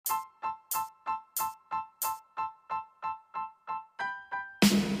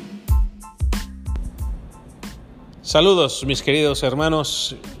Saludos, mis queridos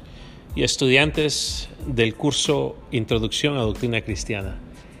hermanos y estudiantes del curso Introducción a Doctrina Cristiana.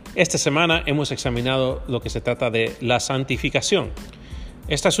 Esta semana hemos examinado lo que se trata de la santificación.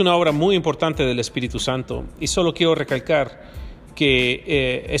 Esta es una obra muy importante del Espíritu Santo y solo quiero recalcar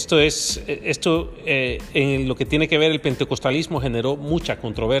que esto en lo que tiene que ver el pentecostalismo generó mucha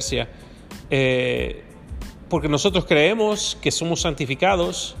controversia porque nosotros creemos que somos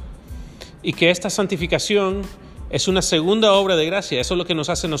santificados y que esta santificación es una segunda obra de gracia. Eso es lo que nos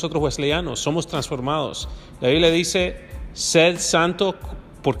hace nosotros wesleyanos. Somos transformados. La Biblia dice, sed santo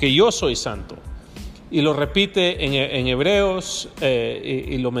porque yo soy santo. Y lo repite en Hebreos,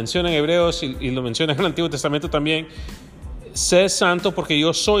 y lo menciona en Hebreos y lo menciona en el Antiguo Testamento también. Sed santo porque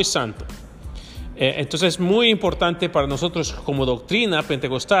yo soy santo. Entonces es muy importante para nosotros como doctrina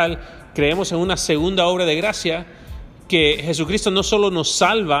pentecostal. Creemos en una segunda obra de gracia, que Jesucristo no solo nos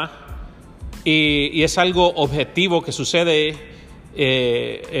salva, y es algo objetivo que sucede,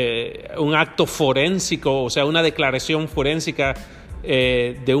 un acto forénsico, o sea, una declaración forénsica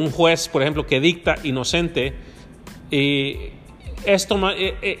de un juez, por ejemplo, que dicta inocente. Y esto,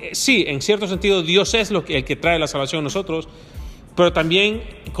 sí, en cierto sentido, Dios es el que trae la salvación a nosotros, pero también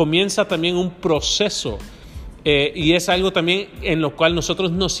comienza también un proceso, y es algo también en lo cual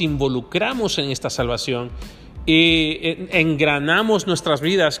nosotros nos involucramos en esta salvación. Y engranamos nuestras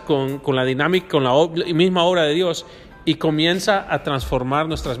vidas con la dinámica, con la misma obra de Dios, y comienza a transformar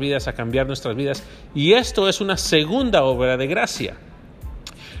nuestras vidas, a cambiar nuestras vidas. Y esto es una segunda obra de gracia.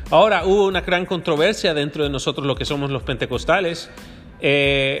 Ahora, hubo una gran controversia dentro de nosotros, lo que somos los pentecostales.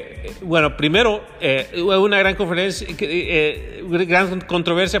 Primero, hubo una gran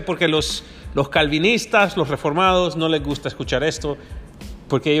controversia porque los calvinistas, los reformados, no les gusta escuchar esto,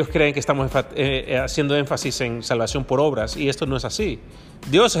 porque ellos creen que estamos haciendo énfasis en salvación por obras, y esto no es así.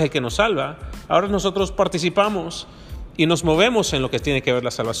 Dios es el que nos salva. Ahora nosotros participamos y nos movemos en lo que tiene que ver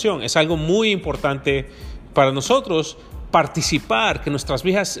la salvación. Es algo muy importante para nosotros participar, que nuestras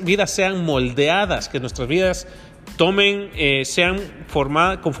vidas sean moldeadas, que nuestras vidas sean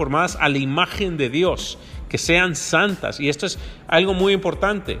conformadas a la imagen de Dios, que sean santas. Y esto es algo muy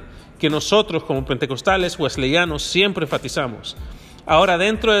importante que nosotros como pentecostales wesleyanos siempre enfatizamos. Ahora,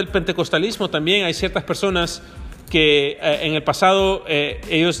 dentro del pentecostalismo también hay ciertas personas que en el pasado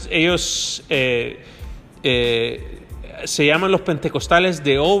ellos se llaman los pentecostales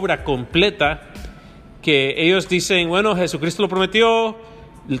de obra completa, que ellos dicen, bueno, Jesucristo lo prometió,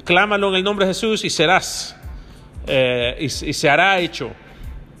 clámalo en el nombre de Jesús y serás, y se hará hecho.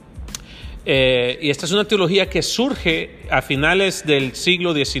 Y esta es una teología que surge a finales del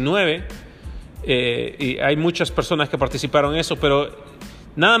siglo XIX, y hay muchas personas que participaron en eso, pero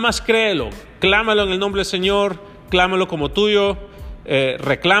nada más créelo, clámalo en el nombre del Señor, clámalo como tuyo,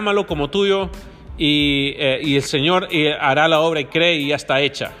 reclámalo como tuyo, y el Señor hará la obra, y cree, y ya está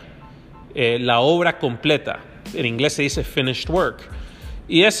hecha, la obra completa. En inglés se dice finished work.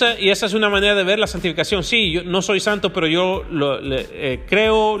 Y esa es una manera de ver la santificación. Sí, yo no soy santo, pero yo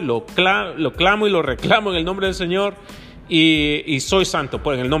creo, lo clamo y lo reclamo en el nombre del Señor, y soy santo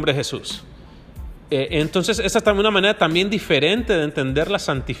en el nombre de Jesús. Entonces, esta es una manera también diferente de entender la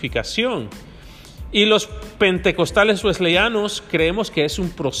santificación. Y los pentecostales wesleyanos creemos que es un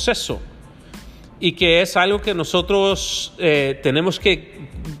proceso, y que es algo que nosotros tenemos que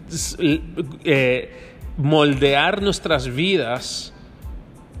moldear nuestras vidas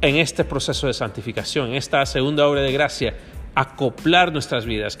en este proceso de santificación, en esta segunda obra de gracia, acoplar nuestras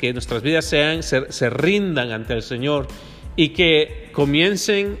vidas, que nuestras vidas se rindan ante el Señor, y que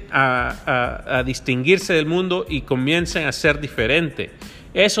comiencen a distinguirse del mundo y comiencen a ser diferente.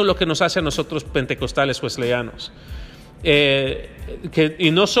 Eso es lo que nos hace a nosotros pentecostales wesleyanos.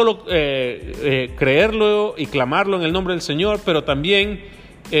 Y no solo creerlo y clamarlo en el nombre del Señor, pero también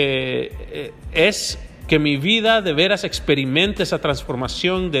es que mi vida de veras experimente esa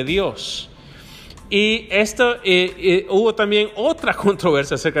transformación de Dios. Y hubo también otra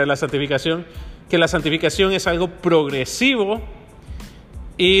controversia acerca de la santificación, que la santificación es algo progresivo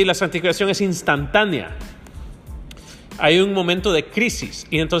y la santificación es instantánea. Hay un momento de crisis,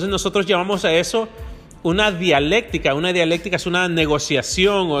 y entonces nosotros llamamos a eso una dialéctica. Una dialéctica es una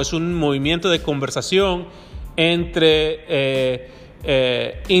negociación, o es un movimiento de conversación entre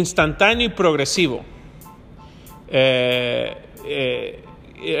instantáneo y progresivo,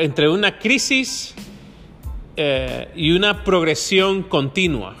 entre una crisis y una progresión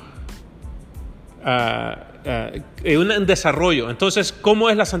continua, un desarrollo. Entonces, ¿cómo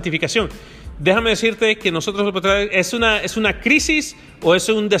es la santificación? Déjame decirte que nosotros es una crisis, o es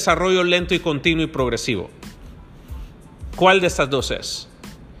un desarrollo lento y continuo y progresivo. ¿Cuál de estas dos es?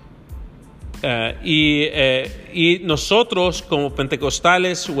 Y nosotros como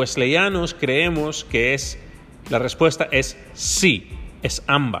pentecostales wesleyanos creemos que la respuesta es sí, es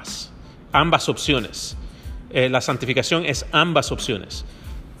ambas opciones. La santificación es ambas opciones.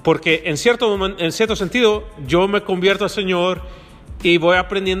 Porque en cierto sentido yo me convierto al Señor y voy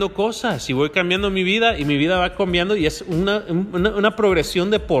aprendiendo cosas y voy cambiando mi vida y mi vida va cambiando y es una progresión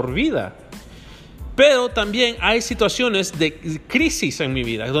de por vida. Pero también hay situaciones de crisis en mi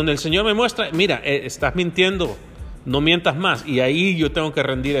vida donde el Señor me muestra, mira, estás mintiendo, no mientas más, y ahí yo tengo que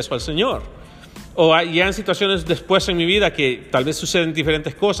rendir eso al Señor. O hay situaciones después en mi vida que tal vez suceden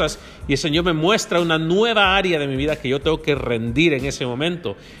diferentes cosas y el Señor me muestra una nueva área de mi vida que yo tengo que rendir en ese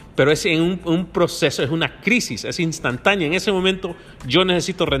momento. Pero es en un proceso, es una crisis, es instantánea. En ese momento yo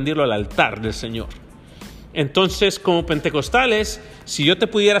necesito rendirlo al altar del Señor. Entonces, como pentecostales, si yo te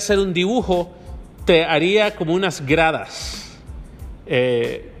pudiera hacer un dibujo, te haría como unas gradas.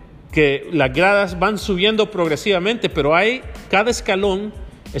 Que las gradas van subiendo progresivamente, pero cada escalón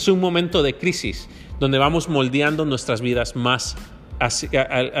es un momento de crisis donde vamos moldeando nuestras vidas más a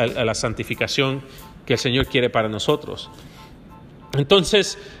la santificación que el Señor quiere para nosotros.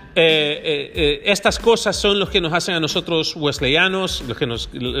 Entonces, estas cosas son lo que nos hacen a nosotros wesleyanos, lo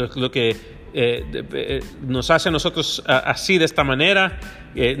que nos hace a nosotros así, de esta manera.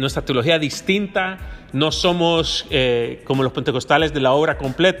 Nuestra teología distinta, no somos como los pentecostales de la obra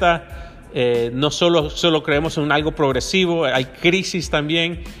completa. No solo creemos en algo progresivo, hay crisis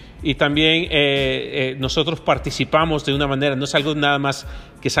también, y también nosotros participamos de una manera, no es algo nada más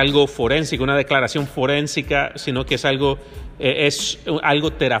que es algo forénsico, una declaración forénsica, sino que es algo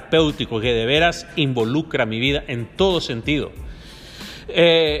terapéutico que de veras involucra mi vida en todo sentido.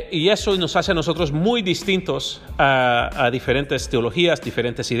 Y eso nos hace a nosotros muy distintos a diferentes teologías,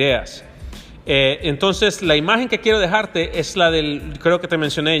 diferentes ideas. Entonces, la imagen que quiero dejarte es creo que te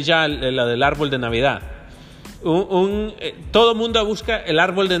mencioné ya, la del árbol de Navidad. Todo mundo busca el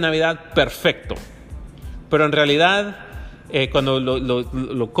árbol de Navidad perfecto, pero en realidad cuando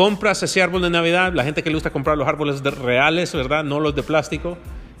lo compras, ese árbol de Navidad, la gente que le gusta comprar los árboles reales, ¿verdad? No los de plástico,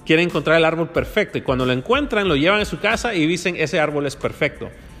 quiere encontrar el árbol perfecto, y cuando lo encuentran lo llevan a su casa y dicen ese árbol es perfecto.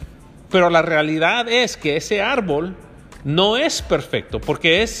 Pero la realidad es que ese árbol no es perfecto,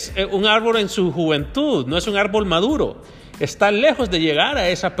 porque es un árbol en su juventud, no es un árbol maduro, está lejos de llegar a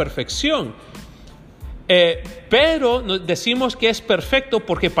esa perfección. Pero decimos que es perfecto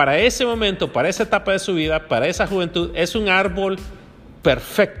porque para ese momento, para esa etapa de su vida, para esa juventud, es un árbol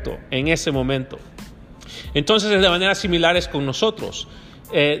perfecto en ese momento. Entonces, de manera similar es con nosotros.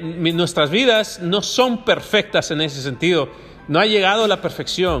 Nuestras vidas no son perfectas en ese sentido, no ha llegado a la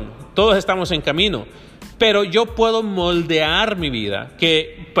perfección, todos estamos en camino. Pero yo puedo moldear mi vida,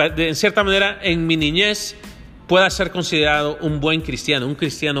 que en cierta manera en mi niñez pueda ser considerado un buen cristiano, un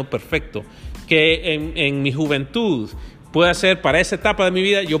cristiano perfecto. Que en mi juventud pueda ser, para esa etapa de mi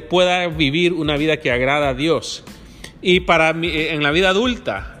vida, yo pueda vivir una vida que agrada a Dios. Y en la vida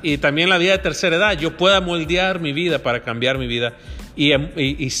adulta y también en la vida de tercera edad, yo pueda moldear mi vida para cambiar mi vida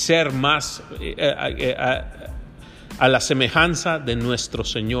y ser más a la semejanza de nuestro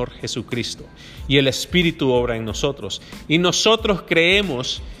Señor Jesucristo. Y el Espíritu obra en nosotros. Y nosotros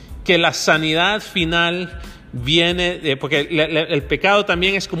creemos que la sanidad final viene, porque el pecado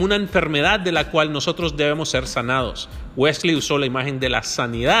también es como una enfermedad de la cual nosotros debemos ser sanados. Wesley usó la imagen de la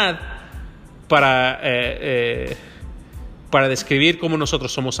sanidad para describir cómo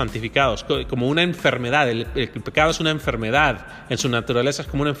nosotros somos santificados, como una enfermedad. El pecado es una enfermedad, en su naturaleza es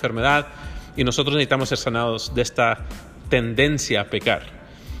como una enfermedad, y nosotros necesitamos ser sanados de esta tendencia a pecar.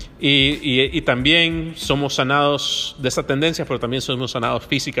 Y también somos sanados de esa tendencia, pero también somos sanados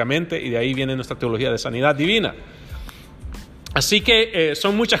físicamente, y de ahí viene nuestra teología de sanidad divina. Así que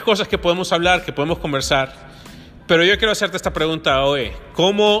son muchas cosas que podemos hablar, que podemos conversar, pero yo quiero hacerte esta pregunta hoy.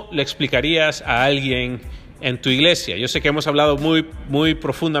 ¿Cómo le explicarías a alguien en tu iglesia? Yo sé que hemos hablado muy, muy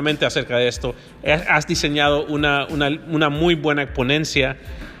profundamente acerca de esto. Has diseñado una muy buena ponencia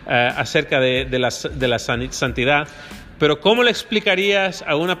acerca de la santidad. Pero ¿cómo le explicarías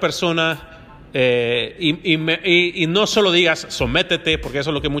a una persona y no solo digas sométete, porque eso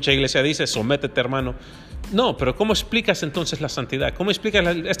es lo que mucha iglesia dice, sométete, hermano? No, pero ¿cómo explicas entonces la santidad? ¿Cómo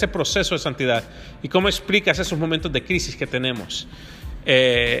explicas este proceso de santidad? ¿Y cómo explicas esos momentos de crisis que tenemos?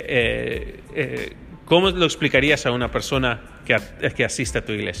 ¿Cómo lo explicarías a una persona que asiste a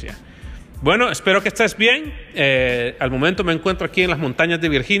tu iglesia? Bueno, espero que estés bien. Al momento me encuentro aquí en las montañas de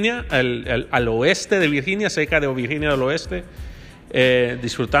Virginia, al oeste de Virginia, cerca de Virginia del Oeste,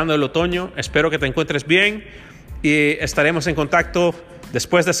 disfrutando del otoño. Espero que te encuentres bien y estaremos en contacto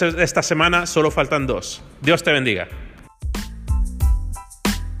después de esta semana. Solo faltan 2. Dios te bendiga.